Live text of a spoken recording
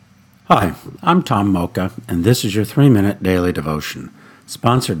Hi, I'm Tom Mocha, and this is your 3-minute daily devotion,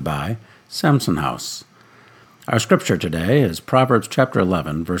 sponsored by Samson House. Our scripture today is Proverbs chapter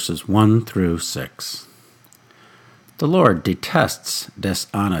 11, verses 1 through 6. The Lord detests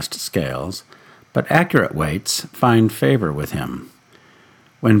dishonest scales, but accurate weights find favor with him.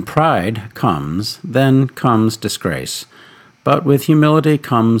 When pride comes, then comes disgrace, but with humility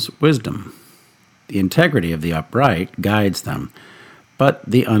comes wisdom. The integrity of the upright guides them, but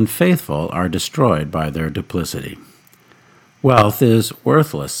the unfaithful are destroyed by their duplicity. Wealth is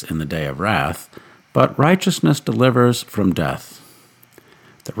worthless in the day of wrath, but righteousness delivers from death.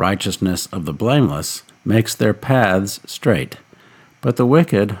 The righteousness of the blameless makes their paths straight, but the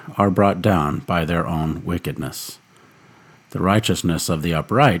wicked are brought down by their own wickedness. The righteousness of the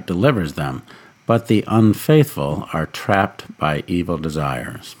upright delivers them, but the unfaithful are trapped by evil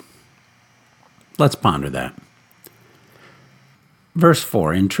desires. Let's ponder that. Verse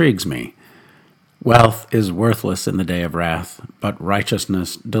 4 intrigues me. Wealth is worthless in the day of wrath, but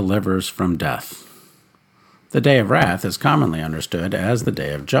righteousness delivers from death. The day of wrath is commonly understood as the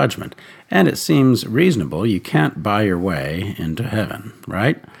day of judgment, and it seems reasonable you can't buy your way into heaven,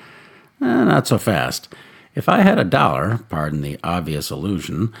 right? Not so fast. If I had $1, pardon the obvious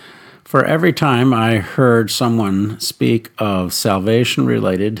allusion, for every time I heard someone speak of salvation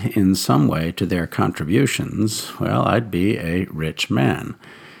related in some way to their contributions, well, I'd be a rich man.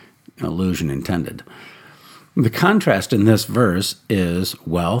 Allusion intended. The contrast in this verse is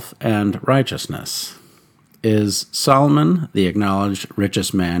wealth and righteousness. Is Solomon, the acknowledged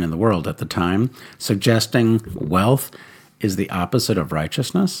richest man in the world at the time, suggesting wealth is the opposite of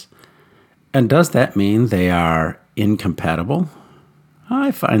righteousness? And does that mean they are incompatible?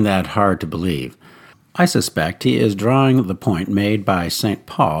 I find that hard to believe. I suspect he is drawing the point made by St.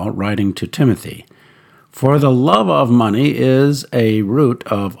 Paul writing to Timothy. For the love of money is a root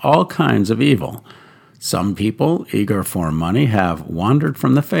of all kinds of evil. Some people, eager for money, have wandered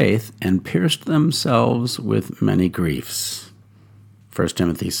from the faith and pierced themselves with many griefs. 1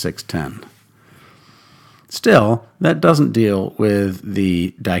 Timothy 6:10. Still, that doesn't deal with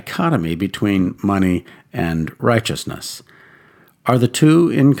the dichotomy between money and righteousness. Are the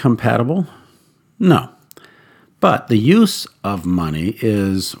two incompatible? No. But the use of money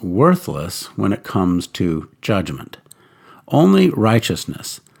is worthless when it comes to judgment. Only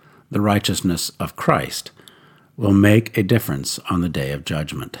righteousness, the righteousness of Christ, will make a difference on the day of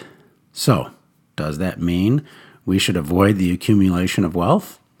judgment. So, does that mean we should avoid the accumulation of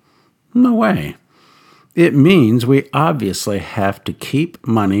wealth? No way. It means we obviously have to keep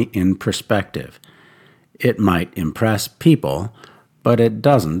money in perspective. It might impress people, but it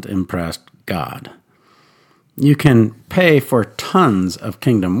doesn't impress God. You can pay for tons of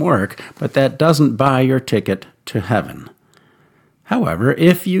kingdom work, but that doesn't buy your ticket to heaven. However,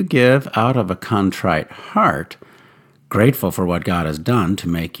 if you give out of a contrite heart, grateful for what God has done to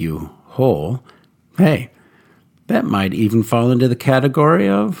make you whole, hey, that might even fall into the category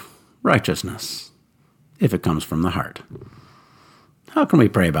of righteousness, if it comes from the heart. How can we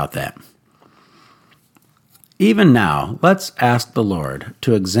pray about that? Even now, let's ask the Lord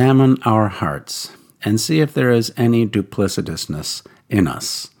to examine our hearts and see if there is any duplicitousness in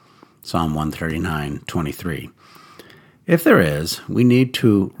us. Psalm 139:23. If there is, we need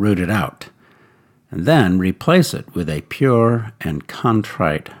to root it out and then replace it with a pure and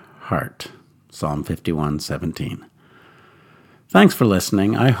contrite heart. Psalm 51:17. Thanks for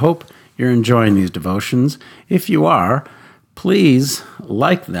listening. I hope you're enjoying these devotions. If you are, please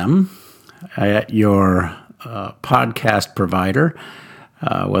like them at your podcast provider,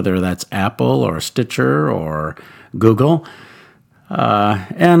 whether that's Apple or Stitcher or Google,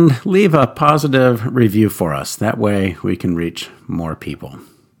 and leave a positive review for us. That way we can reach more people.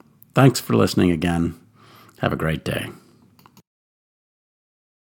 Thanks for listening again. Have a great day.